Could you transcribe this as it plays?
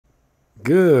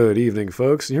Good evening,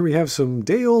 folks. And here we have some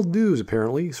day-old news,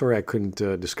 apparently. Sorry I couldn't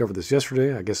discover this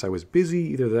yesterday. I guess I was busy.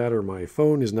 Either that or my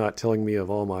phone is not telling me of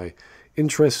all my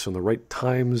interests on the right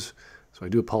times. So I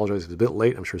do apologize. It's a bit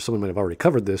late. I'm sure someone might have already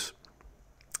covered this,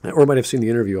 or might have seen the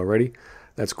interview already.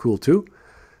 That's cool, too.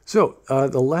 So,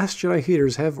 the Last Jedi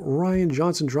haters have Rian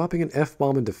Johnson dropping an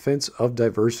F-bomb in defense of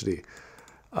diversity.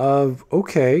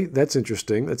 Okay, that's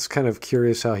interesting. That's kind of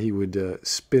curious how he would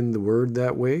spin the word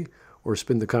that way, or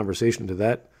spin the conversation into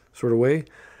that sort of way.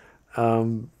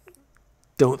 Don't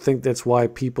think that's why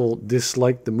people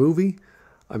disliked the movie.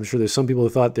 I'm sure there's some people who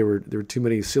thought there were too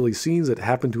many silly scenes that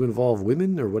happened to involve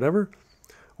women or whatever,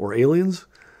 or aliens.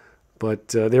 But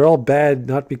they're all bad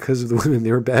not because of the women.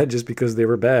 They were bad just because they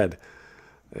were bad.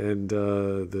 And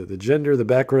the gender, the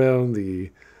background,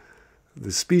 the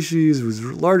species was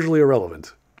largely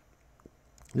irrelevant.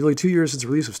 Nearly 2 years since the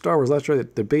release of Star Wars Last Jedi, the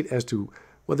debate as to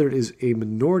whether it is a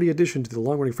minority addition to the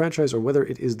long-running franchise or whether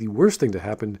it is the worst thing to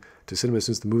happen to cinema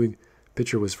since the moving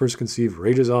picture was first conceived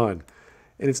rages on.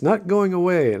 And it's not going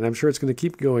away, and I'm sure it's going to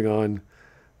keep going on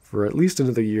for at least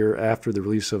another year after the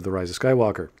release of The Rise of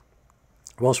Skywalker.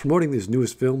 Whilst promoting his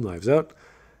newest film, Knives Out,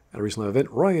 at a recent event,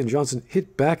 Rian Johnson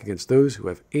hit back against those who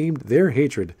have aimed their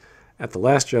hatred at The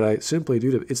Last Jedi simply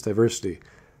due to its diversity.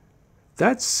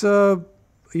 That's, I've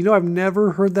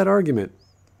never heard that argument.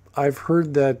 I've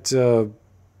heard that,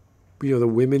 the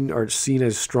women are seen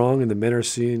as strong and the men are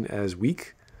seen as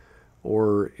weak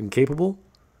or incapable.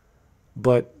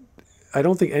 But I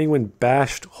don't think anyone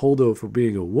bashed Holdo for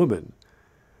being a woman.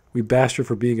 We bashed her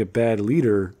for being a bad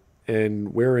leader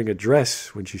and wearing a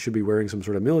dress when she should be wearing some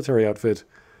sort of military outfit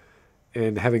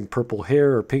and having purple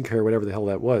hair or pink hair, whatever the hell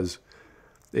that was.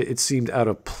 It seemed out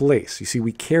of place. You see,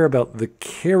 we care about the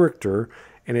character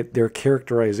and their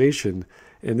characterization,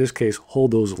 in this case,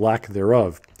 Holdo's lack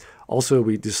thereof. Also,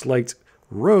 we disliked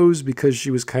Rose because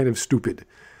she was kind of stupid.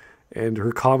 And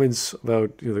her comments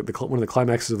about one of the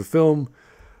climaxes of the film,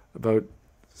 about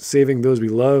saving those we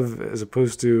love as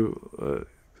opposed to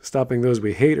stopping those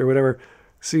we hate or whatever,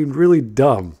 seemed really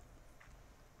dumb.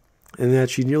 And that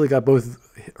she nearly got both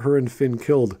her and Finn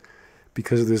killed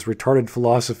because of this retarded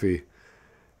philosophy.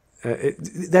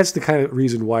 That's the kind of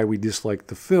reason why we dislike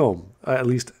the film, at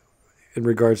least in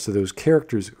regards to those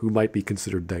characters who might be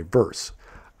considered diverse.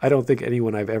 I don't think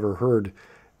anyone I've ever heard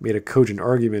made a cogent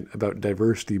argument about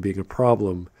diversity being a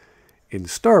problem in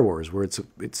Star Wars, where it's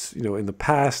in the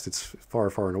past, it's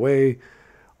far, far and away,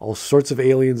 all sorts of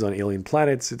aliens on alien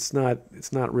planets. It's not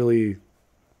really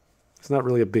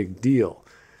a big deal.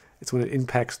 It's when it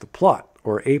impacts the plot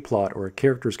or a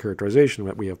character's characterization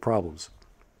that we have problems.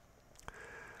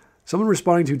 Someone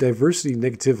responding to diversity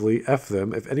negatively, F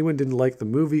them. If anyone didn't like the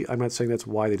movie, I'm not saying that's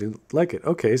why they didn't like it.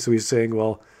 Okay, so he's saying,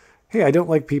 well, hey, I don't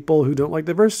like people who don't like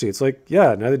diversity. It's like,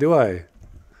 yeah, neither do I.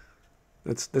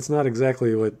 That's not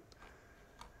exactly what...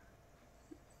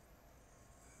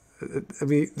 I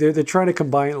mean, they're trying to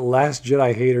combine Last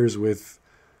Jedi haters with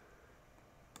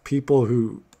people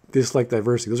who dislike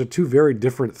diversity. Those are two very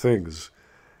different things.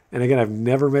 And again, I've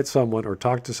never met someone or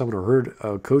talked to someone or heard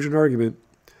a cogent argument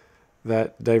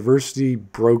that diversity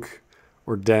broke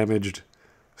or damaged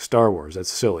Star Wars.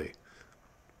 That's silly.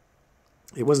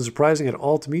 It wasn't surprising at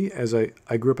all to me, as I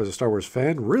grew up as a Star Wars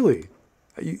fan. Really?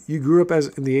 You grew up as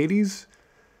in the 80s?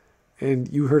 And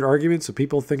you heard arguments of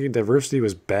people thinking diversity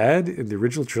was bad in the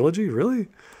original trilogy? Really?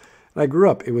 And I grew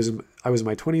up. I was in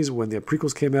my 20s when the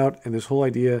prequels came out, and this whole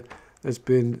idea that's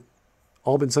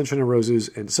all been sunshine and roses,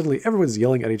 and suddenly everyone's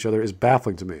yelling at each other is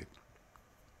baffling to me.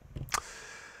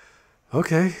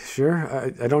 Okay,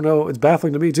 sure. I don't know. It's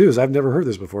baffling to me, too, as I've never heard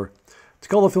this before. To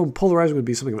call the film polarizing would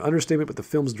be something of an understatement, but the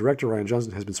film's director, Rian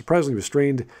Johnson, has been surprisingly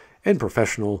restrained and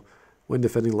professional when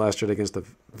defending The Last Jedi against the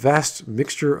vast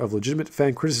mixture of legitimate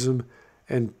fan criticism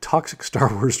and toxic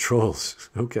Star Wars trolls.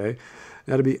 Okay.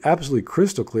 Now, to be absolutely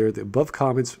crystal clear, the above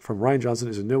comments from Rian Johnson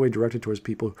is in no way directed towards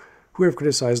people who have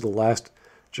criticized The Last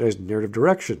Jedi's narrative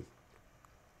direction.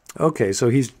 Okay, so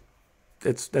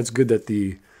that's good that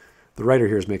the writer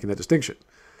here is making that distinction.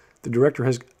 The director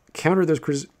has countered those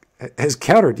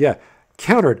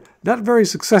countered, not very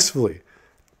successfully,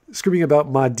 screaming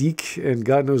about Madik and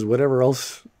God knows whatever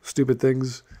else stupid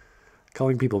things,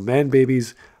 calling people man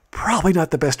babies. Probably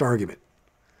not the best argument.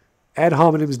 Ad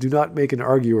hominems do not make an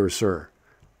arguer, sir.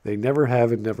 They never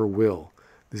have and never will.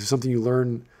 This is something you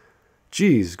learn.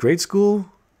 Geez, grade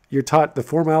school? You're taught the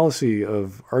formality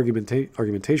of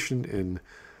argumentation in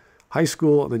high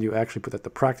school, and then you actually put that to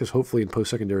practice, hopefully in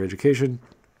post-secondary education.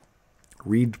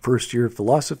 Read first year of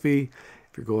philosophy.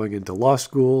 If you're going into law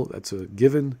school, that's a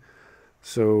given.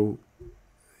 So,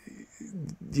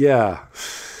 yeah.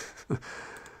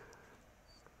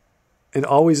 and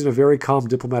always in a very calm,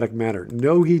 diplomatic manner.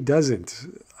 No, he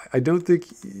doesn't. I don't think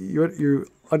you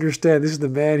understand. This is the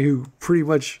man who pretty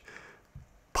much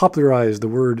popularized the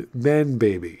word man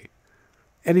baby.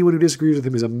 Anyone who disagrees with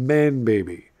him is a man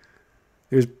baby.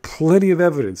 There's plenty of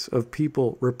evidence of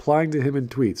people replying to him in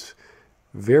tweets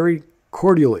very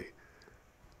cordially,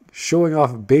 showing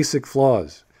off basic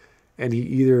flaws, and he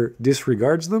either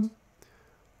disregards them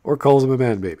or calls them a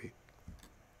man baby.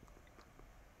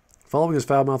 Following his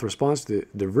foul-mouthed response to the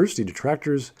diversity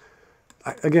detractors,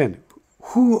 again,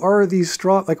 who are these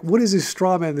what is this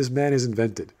straw man this man has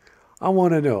invented? I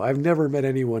want to know. I've never met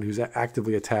anyone who's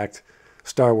actively attacked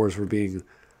Star Wars for being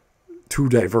too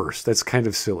diverse. That's kind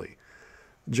of silly.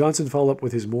 Johnson followed up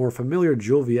with his more familiar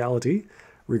joviality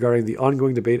regarding the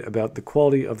ongoing debate about the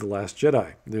quality of The Last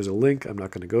Jedi. And there's a link. I'm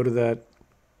not going to go to that.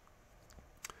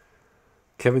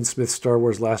 Kevin Smith's Star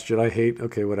Wars Last Jedi hate.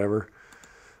 Okay, whatever.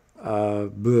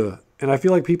 And I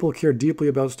feel like people care deeply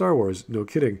about Star Wars. No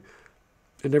kidding.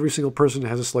 And every single person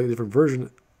has a slightly different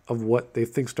version of what they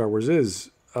think Star Wars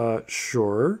is.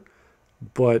 Sure.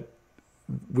 But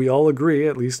we all agree,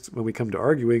 at least when we come to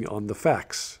arguing, on the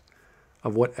facts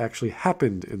of what actually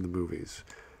happened in the movies.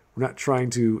 We're not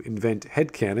trying to invent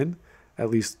headcanon,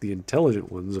 at least the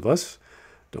intelligent ones of us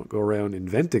don't go around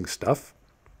inventing stuff.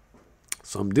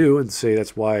 Some do and say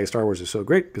that's why Star Wars is so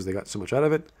great, because they got so much out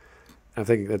of it. And I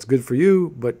think that's good for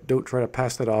you, but don't try to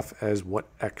pass that off as what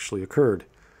actually occurred.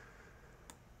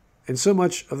 And so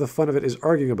much of the fun of it is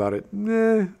arguing about it.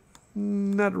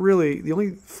 Not really. The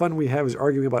only fun we have is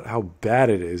arguing about how bad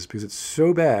it is, because it's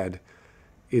so bad,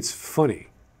 it's funny.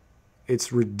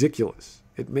 It's ridiculous.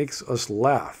 It makes us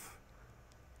laugh.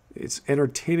 It's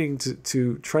entertaining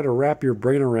to try to wrap your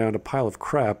brain around a pile of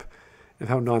crap and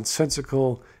how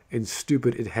nonsensical and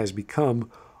stupid it has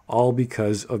become, all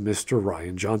because of Mr.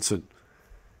 Rian Johnson.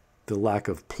 The lack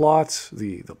of plot,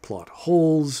 the plot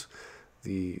holes,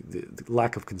 the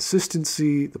lack of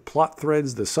consistency, the plot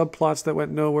threads, the subplots that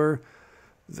went nowhere,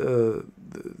 the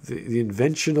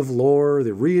invention of lore,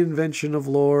 the reinvention of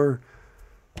lore,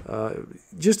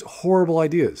 just horrible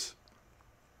ideas.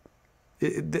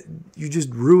 You just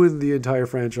ruined the entire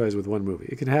franchise with one movie.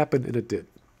 It can happen, and it did.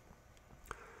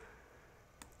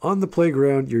 On the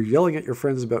playground, you're yelling at your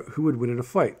friends about who would win in a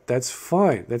fight. That's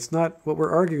fine. That's not what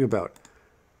we're arguing about.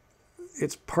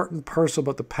 It's part and parcel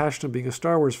about the passion of being a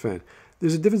Star Wars fan.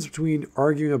 There's a difference between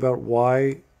arguing about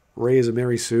why Rey is a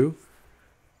Mary Sue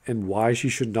and why she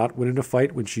should not win in a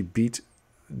fight when she beat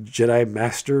Jedi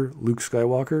Master Luke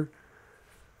Skywalker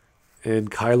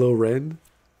and Kylo Ren,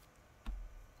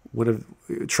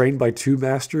 trained by two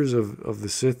masters of the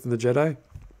Sith and the Jedi,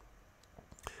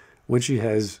 when she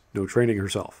has no training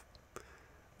herself.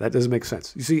 That doesn't make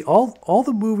sense. You see, all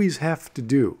the movies have to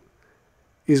do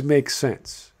is make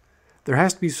sense. There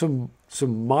has to be some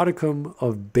modicum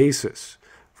of basis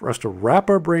for us to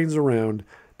wrap our brains around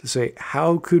to say,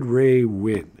 how could Rey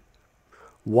win?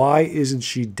 Why isn't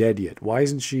she dead yet? Why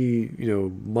isn't she,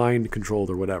 mind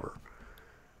controlled or whatever?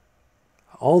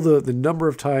 All the number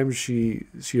of times she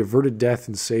averted death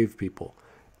and saved people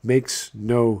makes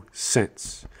no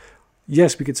sense.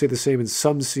 Yes, we could say the same in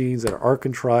some scenes that are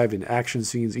contrived, in action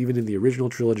scenes, even in the original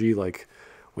trilogy, like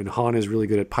when Han is really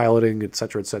good at piloting,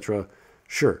 etc., etc.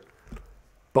 Sure.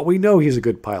 But we know he's a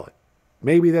good pilot.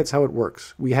 Maybe that's how it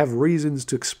works. We have reasons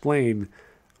to explain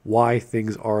why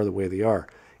things are the way they are.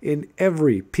 In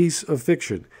every piece of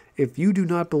fiction, if you do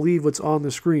not believe what's on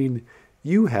the screen,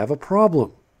 you have a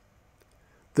problem.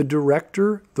 The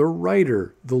director, the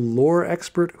writer, the lore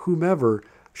expert, whomever,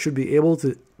 should be able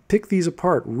to pick these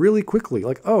apart really quickly.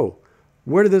 Like, oh,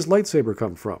 where did this lightsaber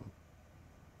come from?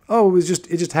 Oh, it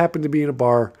just happened to be in a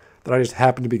bar that I just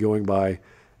happened to be going by,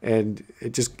 and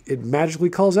it magically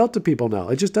calls out to people now.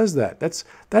 It just does that.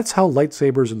 That's how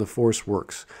lightsabers and the Force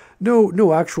works.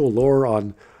 No actual lore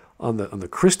on the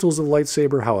crystals of the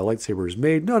lightsaber, how a lightsaber is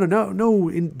made. No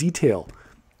in detail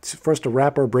for us to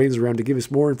wrap our brains around, to give us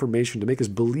more information, to make us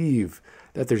believe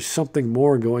that there's something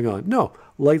more going on. No,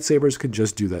 lightsabers can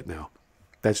just do that now.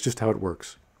 That's just how it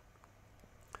works.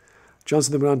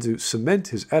 Johnson then went on to cement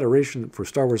his adoration for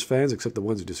Star Wars fans, except the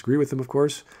ones who disagree with him, of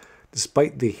course.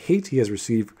 Despite the hate he has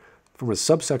received from a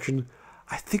subsection,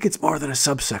 I think it's more than a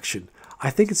subsection.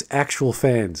 I think it's actual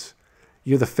fans.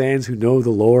 The fans who know the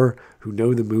lore, who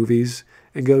know the movies,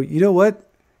 and go, you know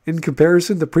what? In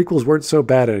comparison, the prequels weren't so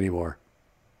bad anymore.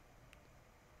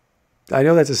 I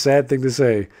know that's a sad thing to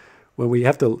say when we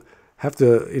have to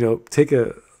take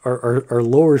our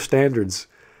lower standards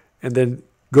and then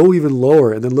go even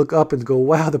lower and then look up and go,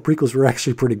 wow, the prequels were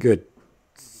actually pretty good.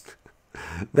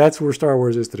 That's where Star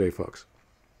Wars is today, folks.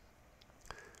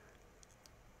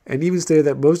 and even stated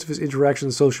that most of his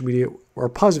interactions on social media are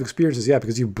positive experiences. Yeah,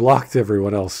 because you blocked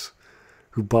everyone else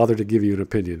who bothered to give you an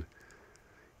opinion,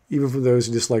 even from those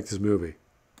who disliked this movie.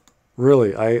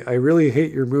 Really, I really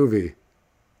hate your movie.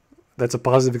 That's a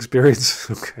positive experience?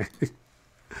 Okay.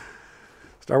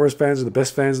 Star Wars fans are the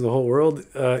best fans in the whole world?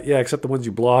 Yeah, except the ones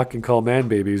you block and call man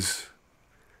babies.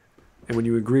 And when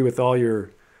you agree with all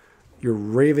your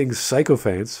raving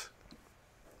sycophants,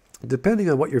 depending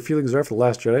on what your feelings are for The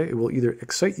Last Jedi, it will either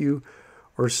excite you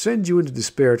or send you into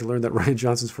despair to learn that Rian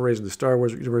Johnson's forays into the Star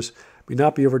Wars universe may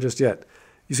not be over just yet.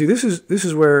 You see, this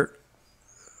is where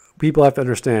people have to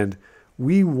understand.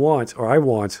 I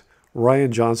want Rian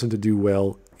Johnson to do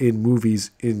well in movies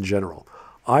in general.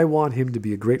 I want him to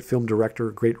be a great film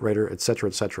director, great writer, etc.,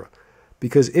 etc.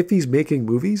 Because if he's making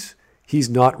movies, he's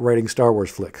not writing Star Wars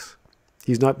flicks.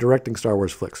 He's not directing Star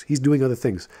Wars flicks. He's doing other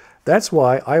things. That's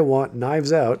why I want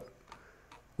Knives Out,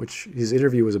 which his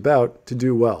interview was about, to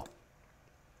do well.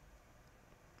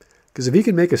 Because if he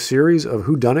can make a series of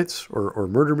whodunits or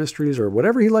murder mysteries or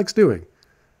whatever he likes doing,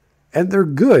 and they're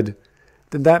good,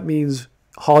 then that means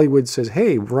Hollywood says,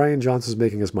 hey, Rian Johnson's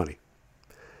making us money.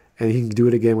 And he can do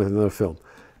it again with another film.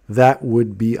 That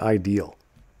would be ideal.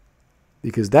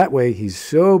 Because that way he's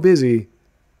so busy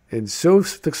and so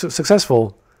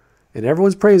successful, and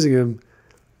everyone's praising him,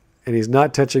 and he's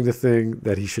not touching the thing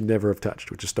that he should never have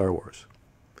touched, which is Star Wars.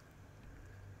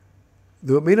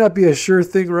 Though it may not be a sure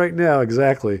thing right now,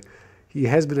 exactly, he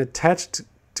has been attached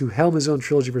to helm his own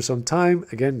trilogy for some time.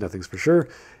 Again, nothing's for sure.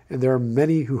 And there are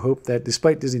many who hope that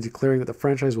despite Disney declaring that the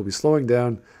franchise will be slowing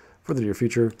down for the near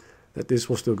future, that this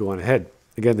will still go on ahead.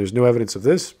 Again, there's no evidence of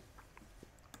this.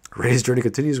 Rey's journey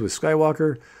continues with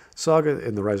Skywalker Saga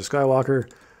and The Rise of Skywalker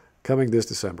coming this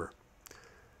December.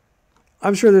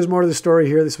 I'm sure there's more to the story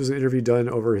here. This was an interview done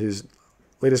over his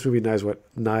latest movie,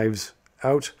 Knives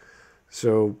Out.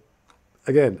 So,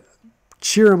 again,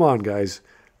 cheer him on, guys.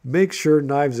 Make sure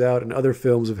Knives Out and other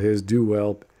films of his do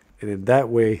well, and in that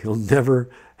way, he'll never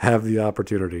have the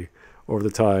opportunity or the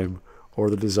time or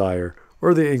the desire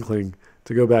or the inkling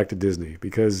to go back to Disney,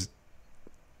 because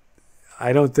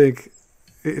I don't think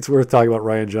it's worth talking about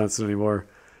Rian Johnson anymore.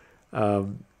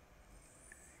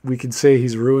 We can say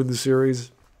he's ruined the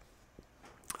series.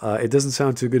 It doesn't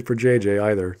sound too good for JJ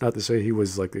either. Not to say he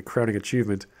was like the crowning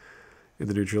achievement in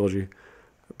the new trilogy,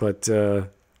 but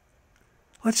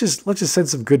let's just send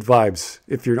some good vibes.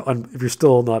 If you're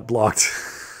still not blocked,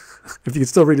 if you can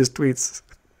still read his tweets,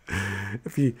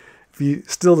 if he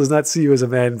still does not see you as a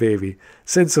man baby,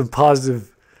 send some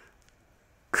positive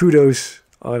kudos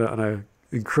on a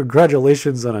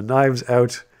congratulations on a Knives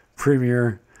Out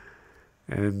premiere,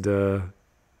 and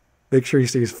make sure he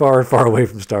stays far, far away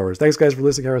from Star Wars. Thanks, guys, for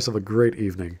listening. Have yourself a great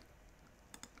evening.